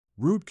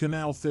Root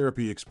canal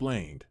therapy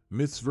explained,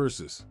 myths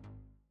versus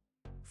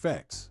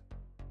facts.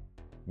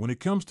 When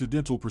it comes to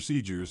dental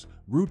procedures,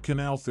 root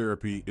canal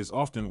therapy is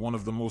often one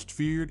of the most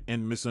feared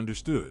and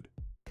misunderstood.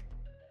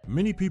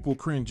 Many people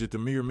cringe at the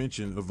mere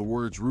mention of the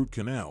words root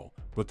canal,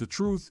 but the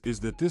truth is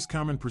that this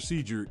common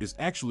procedure is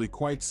actually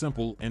quite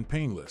simple and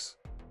painless.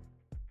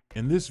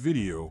 In this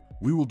video,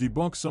 we will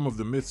debunk some of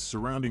the myths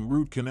surrounding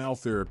root canal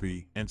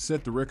therapy and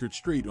set the record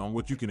straight on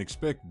what you can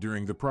expect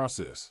during the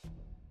process.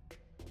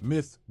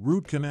 Myth: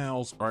 root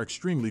canals are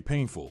extremely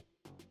painful.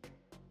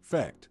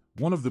 Fact: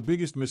 one of the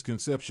biggest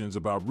misconceptions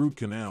about root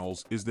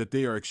canals is that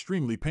they are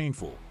extremely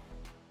painful.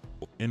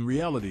 In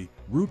reality,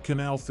 root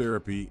canal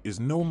therapy is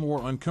no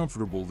more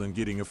uncomfortable than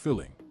getting a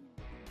filling.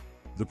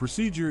 The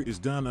procedure is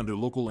done under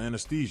local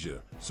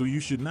anesthesia, so you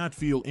should not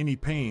feel any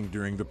pain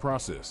during the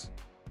process.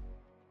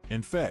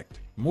 In fact,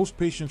 most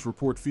patients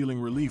report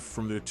feeling relief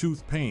from their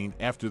tooth pain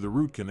after the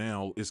root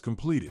canal is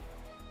completed.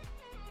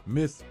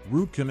 Myth: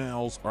 root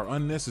canals are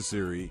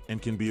unnecessary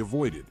and can be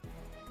avoided.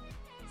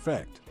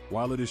 Fact: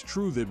 while it is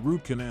true that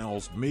root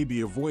canals may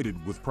be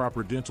avoided with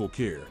proper dental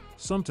care,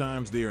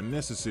 sometimes they are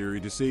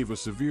necessary to save a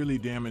severely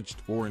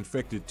damaged or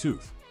infected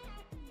tooth.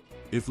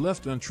 If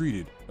left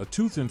untreated, a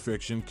tooth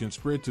infection can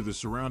spread to the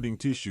surrounding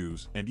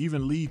tissues and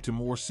even lead to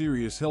more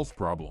serious health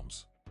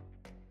problems.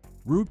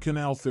 Root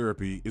canal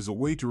therapy is a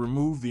way to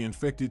remove the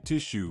infected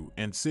tissue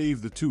and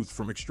save the tooth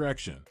from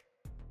extraction.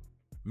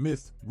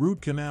 Myth: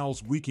 root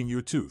canals weaken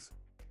your tooth.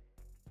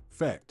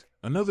 Fact: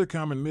 another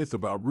common myth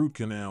about root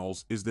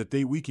canals is that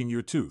they weaken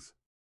your tooth.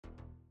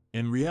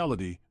 In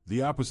reality,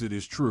 the opposite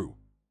is true.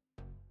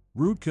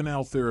 Root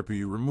canal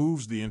therapy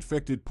removes the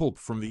infected pulp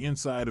from the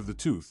inside of the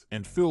tooth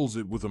and fills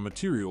it with a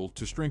material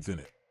to strengthen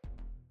it.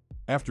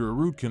 After a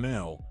root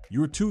canal,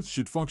 your tooth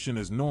should function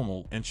as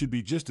normal and should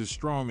be just as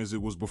strong as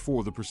it was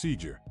before the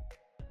procedure.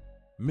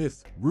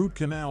 Myth: root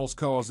canals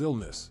cause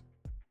illness.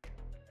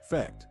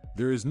 Fact: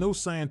 there is no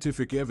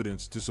scientific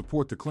evidence to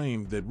support the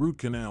claim that root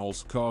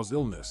canals cause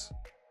illness.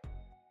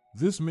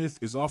 This myth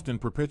is often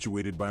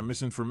perpetuated by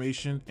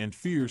misinformation and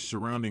fears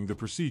surrounding the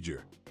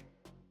procedure.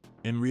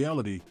 In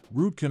reality,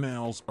 root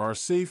canals are a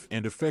safe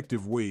and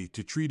effective way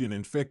to treat an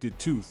infected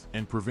tooth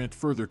and prevent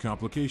further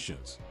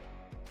complications.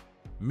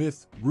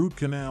 Myth: root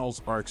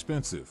canals are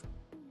expensive.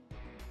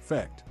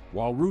 Fact: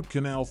 while root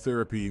canal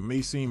therapy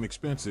may seem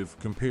expensive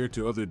compared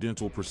to other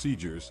dental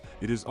procedures,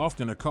 it is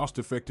often a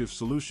cost-effective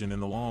solution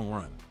in the long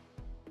run.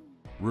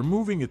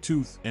 Removing a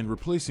tooth and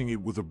replacing it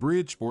with a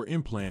bridge or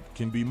implant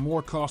can be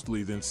more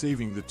costly than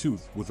saving the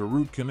tooth with a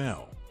root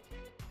canal.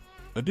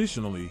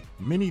 Additionally,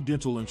 many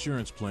dental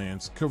insurance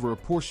plans cover a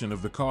portion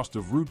of the cost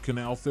of root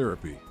canal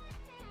therapy.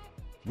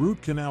 Root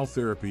canal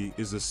therapy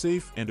is a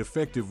safe and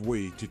effective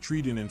way to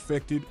treat an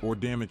infected or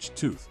damaged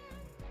tooth.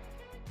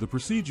 The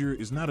procedure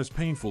is not as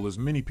painful as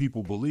many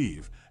people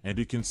believe, and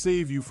it can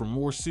save you from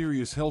more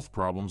serious health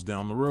problems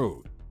down the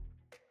road.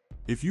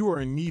 If you are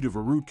in need of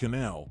a root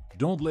canal,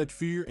 don't let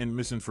fear and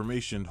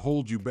misinformation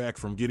hold you back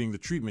from getting the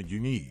treatment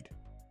you need.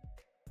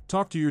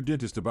 Talk to your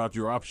dentist about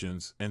your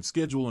options and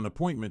schedule an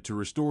appointment to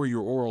restore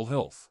your oral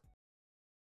health.